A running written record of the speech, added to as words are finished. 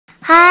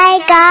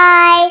Hi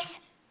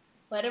guys!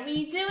 What are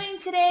we doing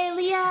today,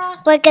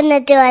 Leah? We're gonna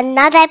do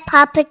another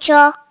Paw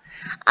Patrol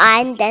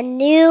on the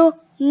new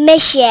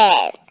mission.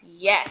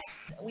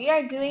 Yes, we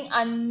are doing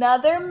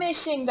another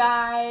mission,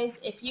 guys.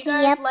 If you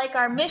guys like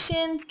our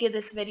missions, give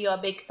this video a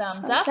big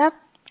thumbs up.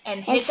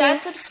 And hit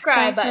that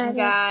subscribe button,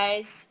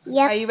 guys.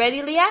 Are you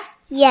ready, Leah?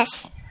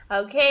 Yes.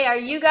 Okay, are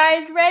you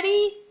guys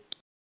ready?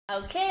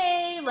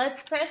 Okay,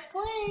 let's press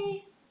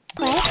play.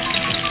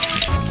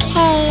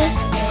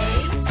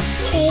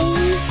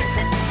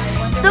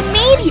 The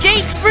mean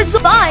Jakes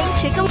resign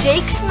Chicken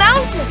Jake's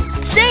Mountain.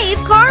 Save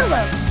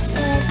Carlos.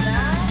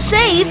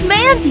 Save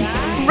Mandy.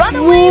 Run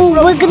away,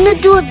 we're gonna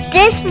do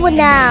this one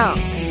now.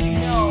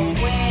 No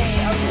way.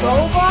 A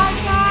robot,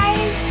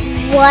 guys?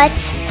 What?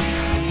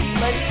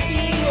 Let's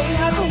see what we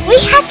have to do. We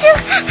have to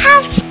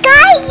have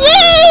Sky.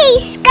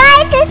 Yay!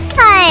 Sky this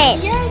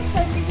time. Yes,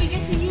 I think we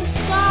get to use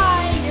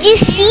Sky. Do you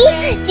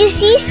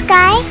see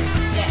Sky?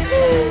 Yes,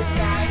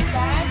 Sky,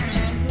 Badge,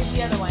 and who's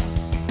the other one?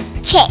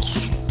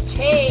 Chase.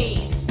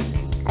 Chase.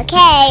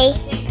 Okay.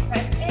 Okay,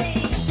 press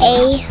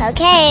A.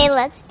 Okay,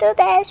 let's do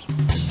this.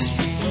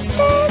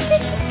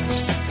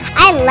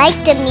 I like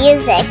the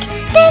music.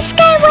 This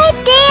guy right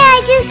there,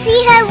 I just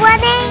see her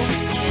running.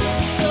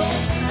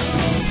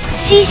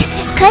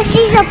 Cause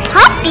she's a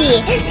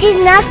puppy. She's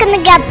not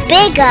gonna get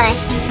bigger.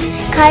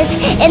 Cause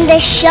in the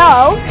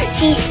show,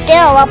 she's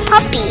still a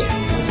puppy.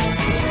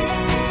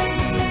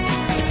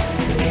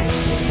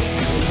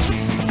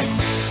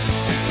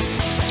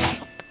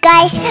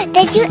 Guys,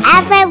 did you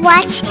ever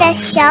watch the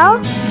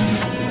show?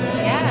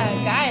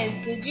 Yeah, guys,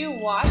 did you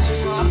watch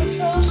Paw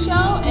Patrol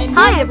show? And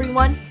hi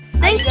everyone,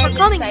 thanks for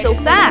coming so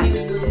fast.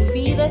 The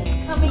movie that's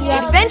coming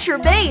out? Adventure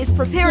Bay is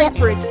preparing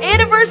for its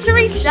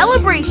anniversary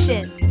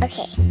celebration.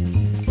 Okay.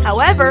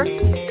 However,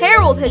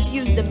 Harold has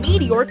used the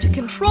meteor to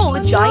control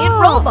a giant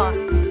robot.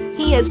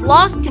 He has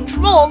lost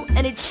control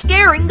and it's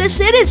scaring the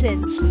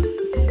citizens.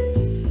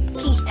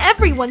 Keep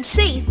everyone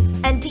safe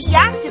and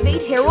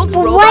deactivate Harold's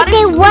robot why as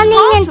soon they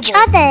running as each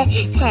possible. other?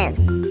 I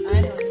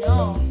don't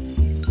know.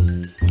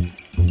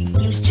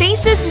 Use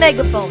Chase's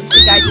megaphone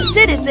to guide the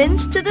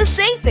citizens to the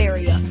safe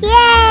area.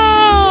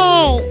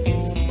 Yay!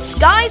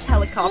 Sky's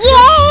helicopter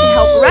can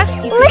help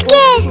rescue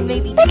people who may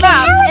be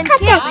trapped and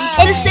can't reach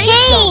the safe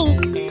zone.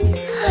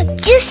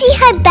 Do you see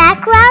her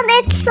background?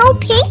 It's so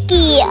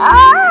pinky.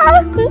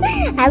 Oh,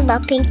 I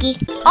love pinky.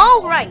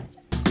 All right,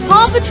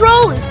 Paw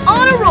Patrol is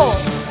on a roll.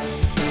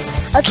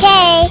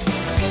 Okay.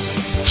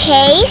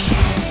 Chase.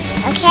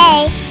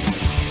 Okay.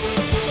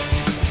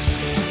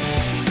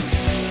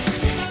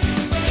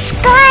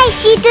 Sky,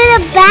 she did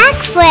a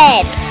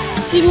backflip.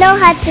 She knows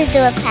how to do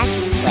a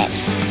backflip.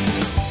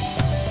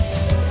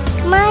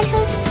 Come on,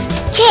 who's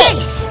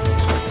Chase?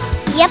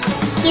 Yep,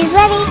 he's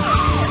ready.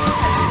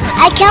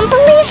 I can't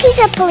believe he's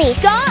a police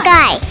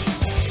guy.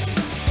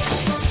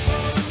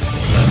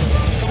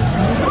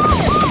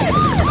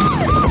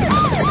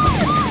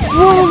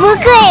 Whoa, look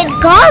at his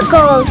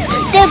goggles.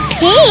 They're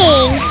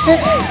pink.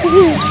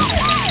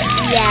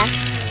 Yeah.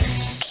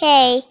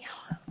 Okay,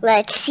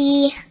 let's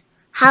see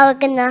how we're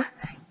gonna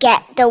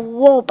get the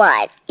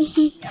robot.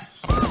 Okay.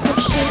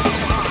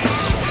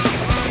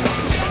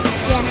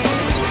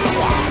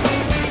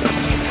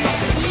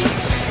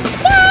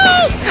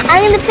 Yay!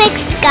 I'm gonna pick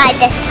Sky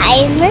this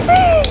time.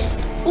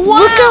 Wow.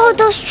 Look at all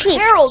those trees.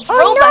 Harold's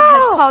robot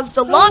has caused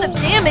a lot of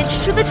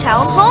damage to the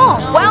town hall.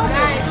 Well,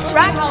 let's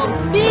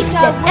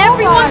get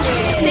everyone to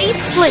a safe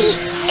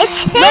place.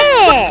 It's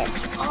him!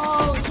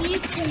 Oh,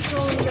 he's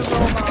controlling the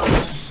robot.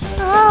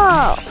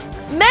 Oh.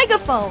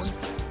 Megaphone.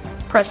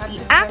 Press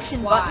the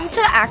action button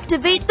to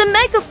activate the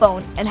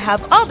megaphone and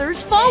have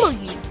others follow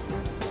you.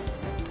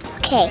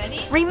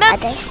 Okay.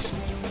 Remember.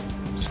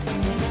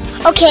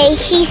 Okay,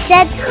 he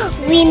said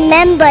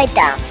remember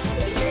them.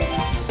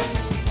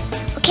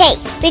 Okay,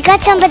 we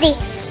got somebody.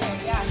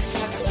 Yes, you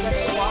have to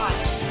press Y.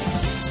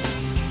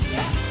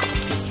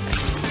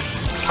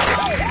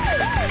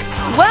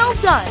 Well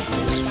done.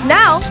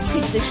 Now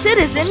take the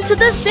citizen to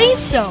the safe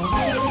zone.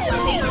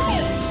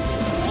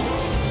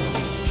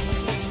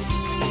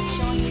 It's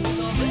showing you to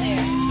go over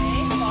there,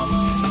 okay?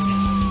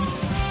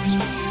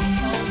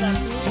 Follow that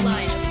blue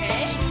line,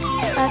 okay?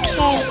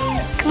 Okay,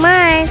 come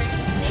on.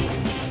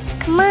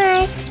 Come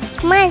on.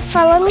 Come on,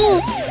 follow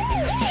me.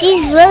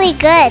 She's really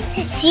good.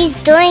 She's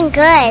doing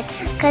good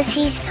because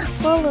she's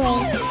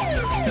following.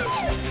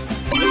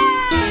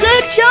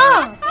 Good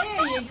job.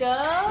 There you go.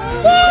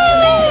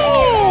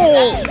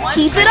 Yay!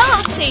 Keep it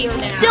up.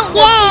 Still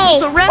Yay!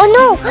 the rest Oh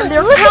no! and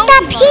they're Look at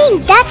that counting.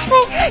 pink. That's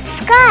for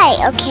Sky.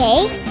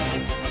 Okay.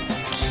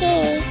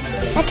 Okay.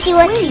 Let's see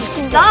what she's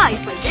gonna Sky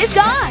for this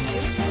guy. do.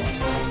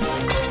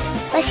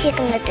 What's she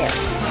gonna do?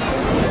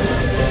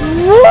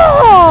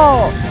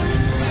 Whoa!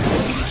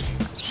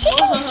 She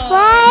can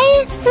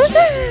fly.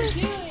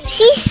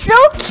 She's so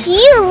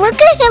cute. Look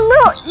at her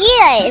little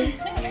ears.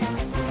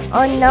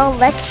 Oh no!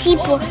 Let's see.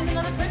 Oh, there's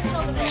another person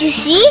over there. Do you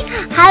see?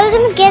 How are we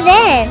gonna get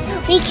in?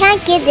 We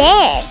can't get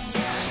in.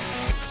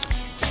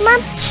 Come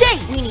on.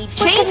 Chase. We need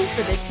Chase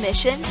for this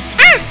mission.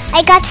 Ah!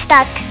 I got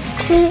stuck.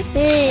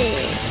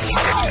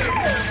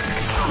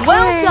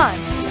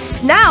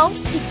 Now,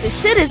 take the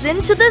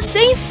citizen to the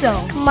safe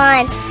zone. Come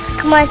on,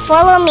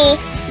 follow me.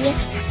 Yeah.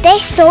 They're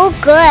so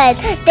good.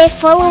 They're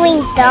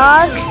following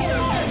dogs.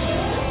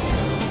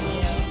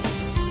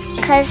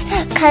 Cause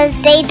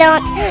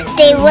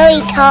they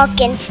really talk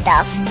and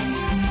stuff.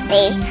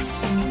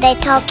 They're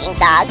talking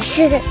dogs.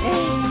 You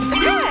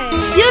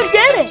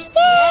did it!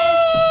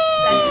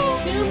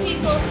 That's 2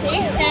 people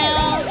safe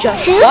now.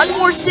 Just 1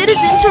 more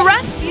citizen to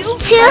rescue. 2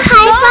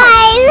 high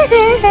fives.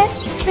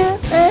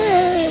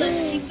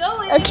 Let's keep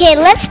going. Okay,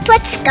 let's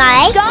put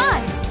Sky.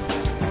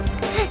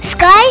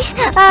 Sky's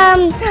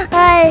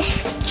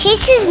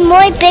Chase is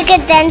more bigger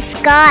than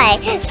Sky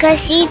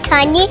because he's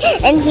tiny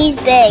and he's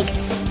big.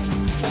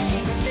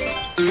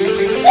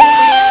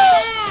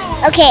 Yay!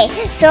 Okay,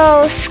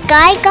 so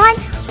Sky got.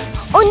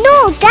 Oh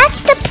no,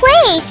 that's the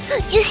place.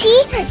 You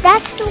see,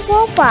 that's the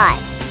robot.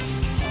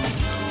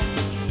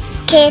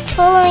 Okay, it's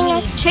following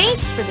us.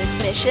 Chase for this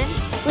mission.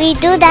 We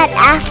do that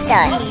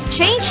after.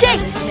 Chase for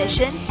this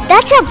mission.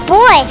 That's a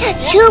boy.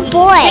 2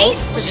 boys.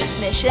 Chase for this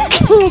mission.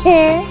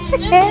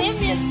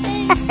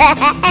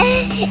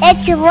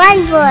 It's 1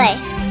 boy.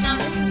 Now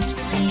this is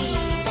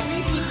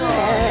 3 people.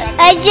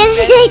 I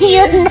just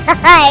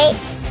unite.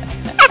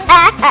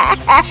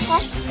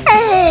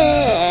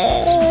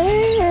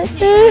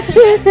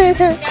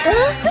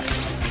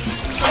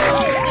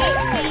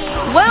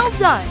 Well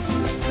done.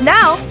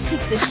 Now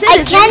take the I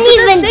citizen can't to the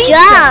even safe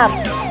jump. You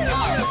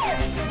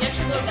have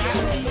to go that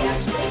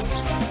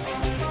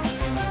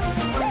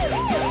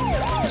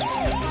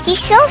way.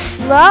 He's so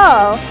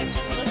slow.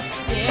 He looks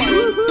scared.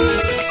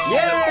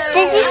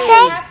 Did you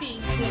say? Happy.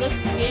 He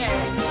looks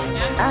scared. Now he's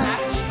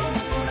happy.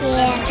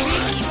 Yeah. 3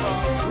 people.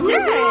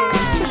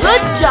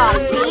 Good job,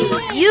 team.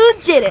 You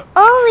did it.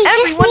 Oh, we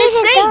Everyone is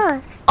just safe.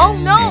 needed those. Oh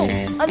no,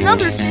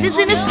 another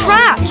citizen is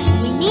trapped.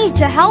 We need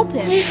to help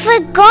him. We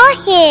forgot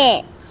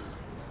him.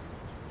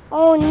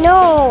 Oh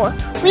no,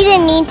 we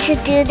didn't need to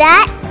do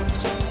that.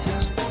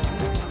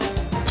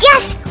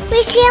 Yes,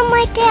 we see him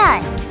right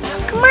there.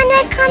 Come on,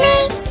 we're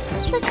coming.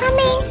 We're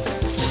coming.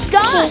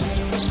 Sky,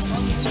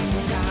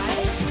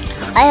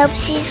 I hope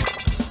she's.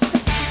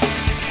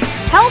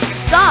 help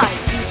Sky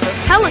use her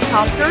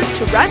helicopter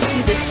to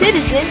rescue the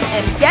citizen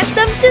and get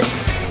them to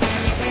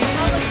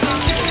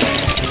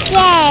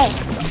Yay.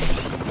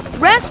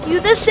 rescue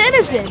the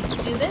citizen.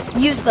 Do this.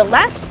 Use the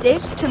left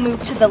stick to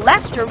move to the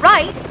left or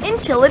right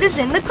until it is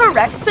in the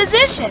correct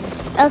position.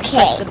 Okay.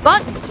 Press the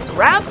button to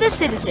grab the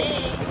citizen.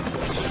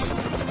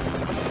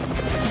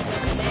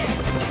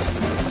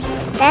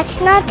 That's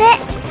not it.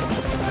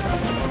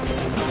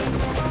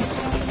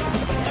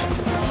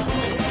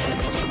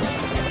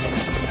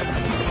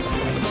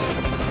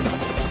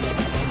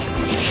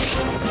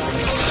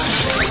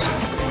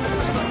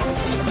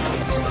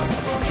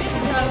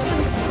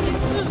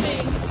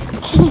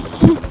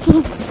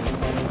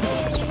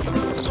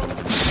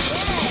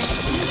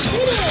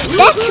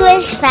 That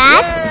was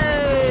fast.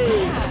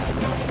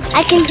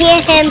 I can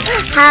hear him,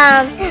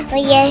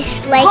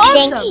 yes, like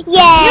Awesome. saying,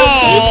 You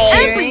saved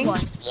yay.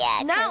 everyone.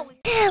 Yeah, Now,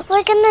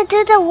 we're gonna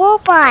do the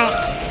robot.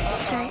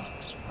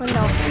 Oh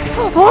no.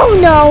 Oh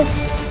no.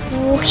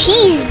 Oh,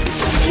 he's,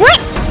 what?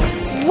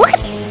 What?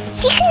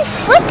 He can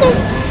flip his,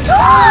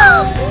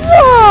 whoa.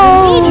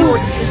 meteor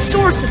is the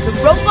source of the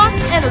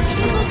robot's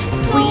energy.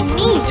 We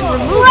need to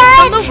remove it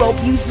from the rope.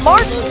 Use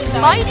Marshall's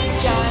mighty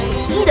giant to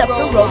heat up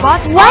the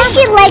robot's Why is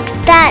she armor. like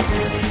that?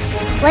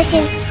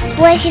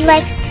 Why is she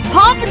like,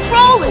 Paw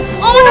Patrol is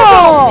on a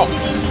whoa. roll. Maybe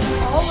they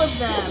need all of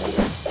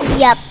them.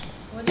 Yep.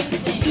 What do you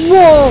think?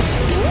 Whoa.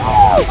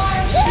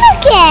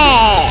 Look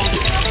at.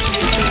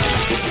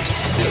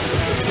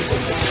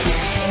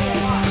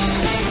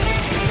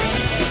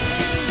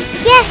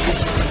 Yes.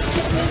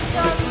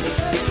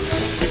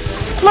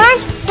 Come on.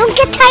 Don't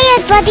get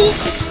tired, buddy.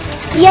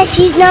 Yes,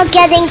 he's not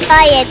getting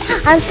tired.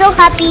 I'm so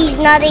happy he's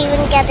not even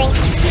getting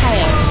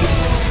tired.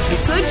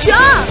 Good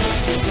job.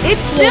 It's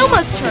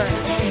Silma's turn.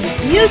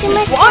 Use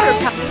his water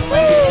power.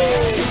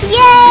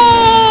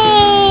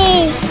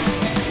 Yay!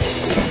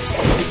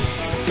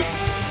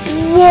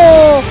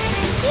 Whoa!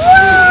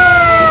 Wow!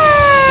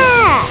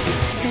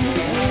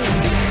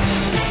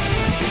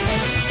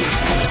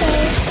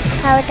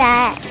 How's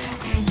that?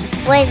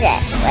 What is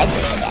it? What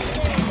is it?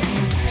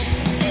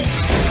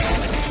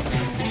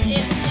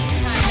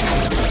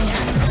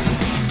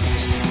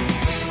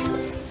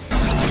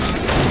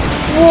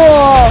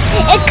 Whoa!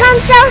 It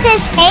comes out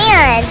his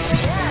hands.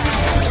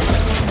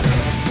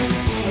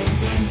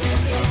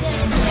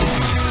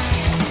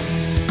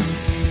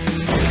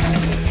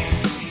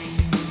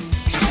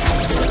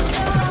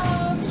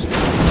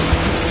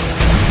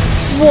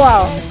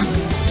 Whoa.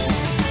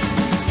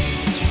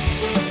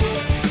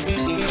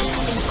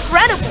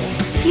 Incredible.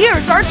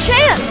 Here's our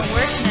chance.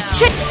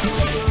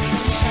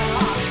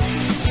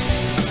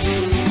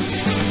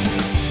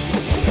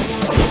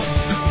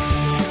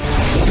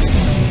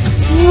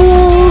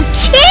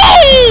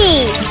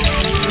 Okay.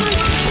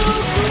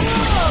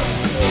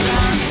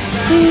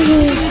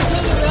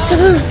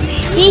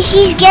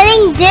 He's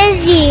getting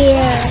dizzy.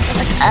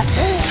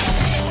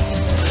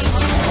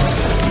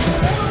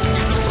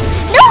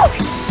 No!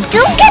 Do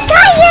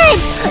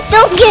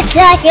Don't get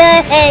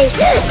tired.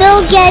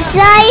 Don't get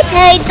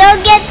tired.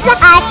 Don't get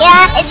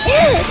tired.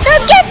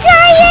 Don't get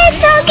tired.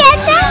 Don't get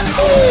tired.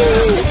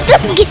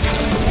 Don't get.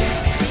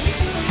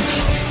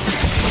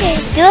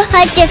 Do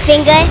hurt your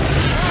finger.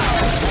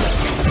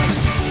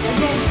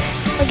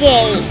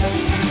 Okay.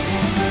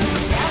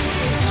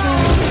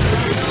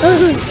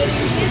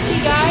 Getting dizzy,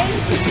 guys.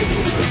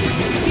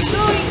 Keep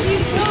going,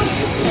 keep going.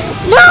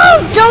 No!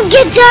 Don't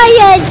get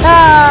tired!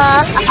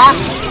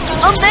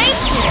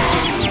 Amazing!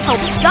 Help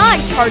Sky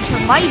charge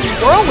her mighty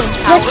whirlwind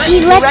power. Let's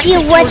see what she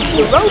looks like.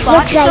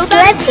 Let's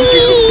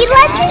see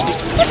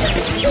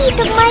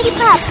the mighty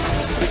pup.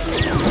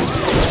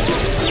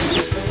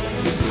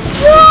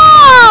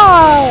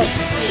 Whoa!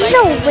 She's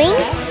a wing?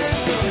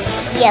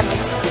 Yep.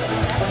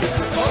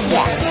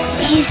 Yeah.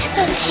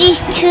 She's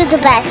to the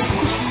best.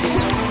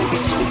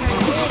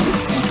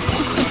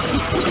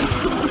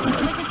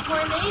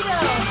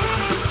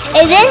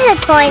 It is a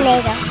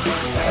tornado.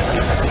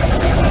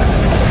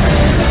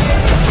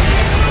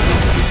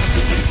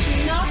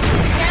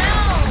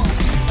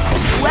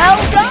 Well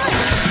done.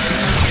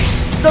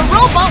 The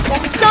robot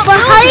won't stop. But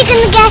how are you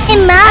gonna get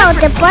him out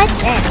the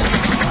button?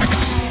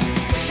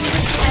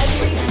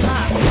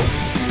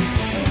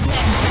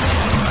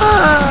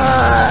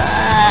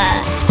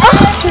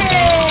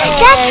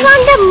 That's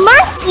from the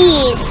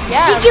monkeys.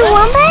 Yeah, did you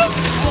remember?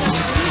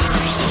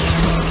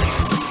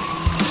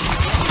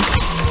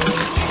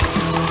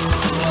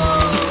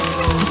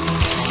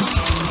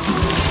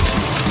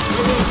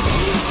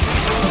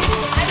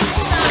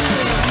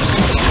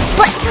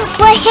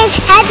 But his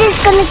head is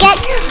gonna get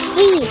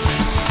freeze.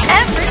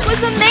 Everett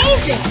was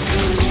amazing.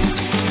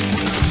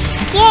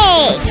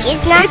 Yay!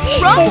 He's not.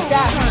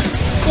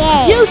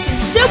 Yay! Use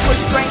his super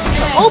strength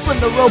to open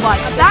the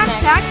robot's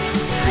backpack.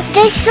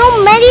 There's so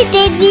many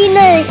they need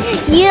to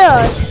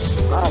use.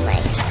 Oh my!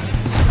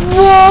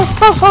 Whoa!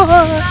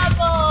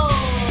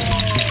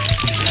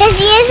 His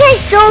ears are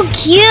so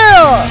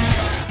cute.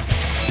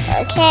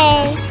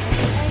 Okay.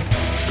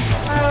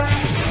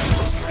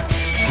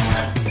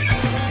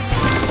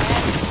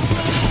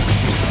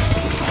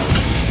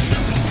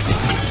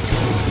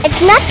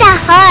 It's not that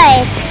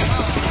hard.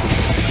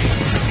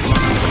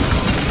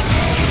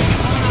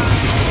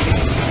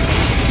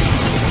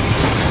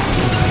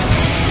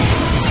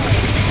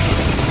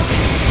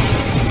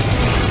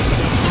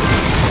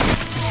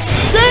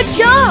 Good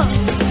job.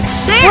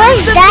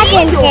 What's that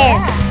in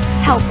him?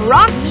 Help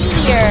rock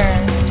Meteor.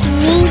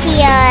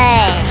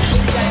 Meteor.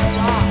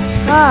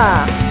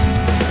 Oh.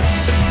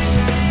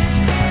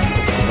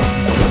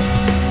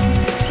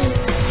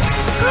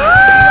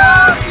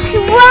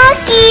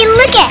 Rocky,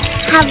 look at.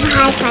 Have a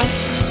high five.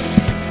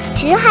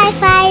 2 high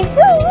five.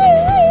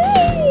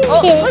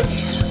 Oh, look.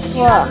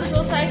 You Whoa. have to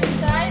go side to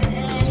side and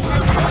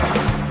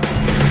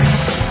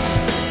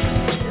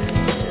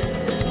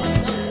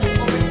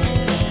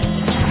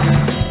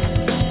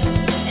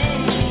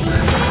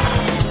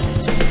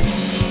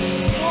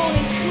oh,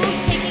 his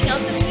tool's taking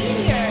out the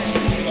meteor.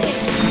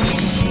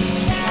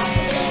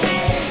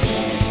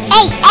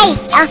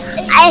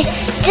 Hey,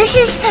 this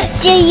is,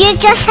 you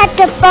just have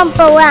to bump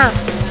around.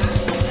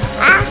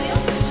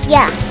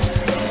 Yeah.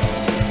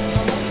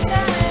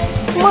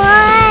 Come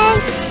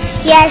on.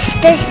 Yes,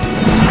 this.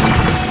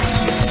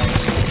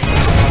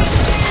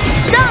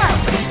 Stop.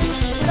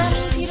 So that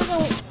means he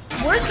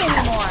doesn't work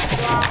anymore. He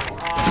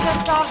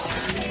shuts off.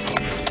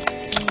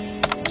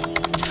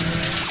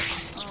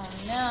 Oh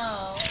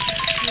no.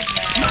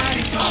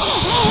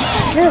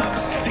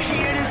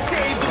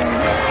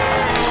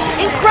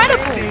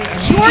 Incredible.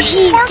 George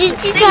Did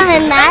you tell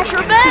him that?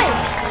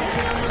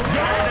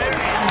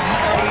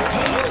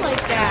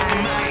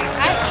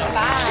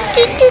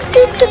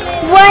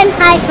 One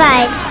high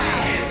five.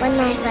 One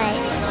high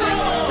five.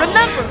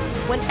 Remember,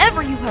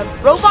 whenever you have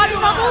robot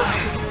trouble,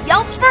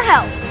 yelp for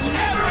help.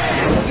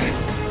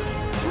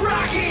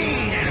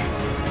 Rocky!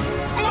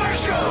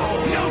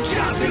 Marshall! No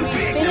job too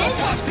big, no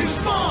Finish? box too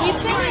small. You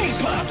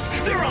finished. Pups,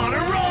 they're on a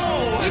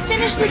roll. You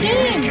finished the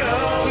game.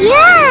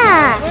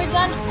 Yeah. We're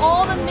done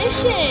all the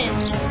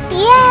missions.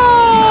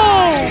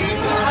 Yay. Did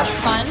you have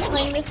fun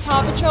playing this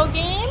Paw Patrol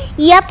game?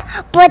 Yep,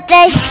 but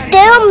there's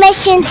still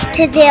missions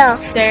to do.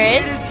 There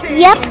is.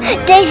 Yep,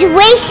 there's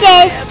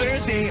races.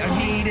 They are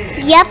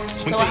needed. Yep,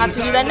 So we'll have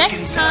to do that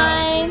next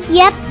time.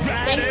 yep.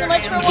 Thanks so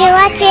much for Keep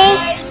watching.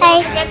 guys.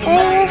 Don't forget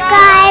to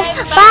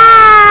Subscribe.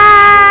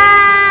 Bye.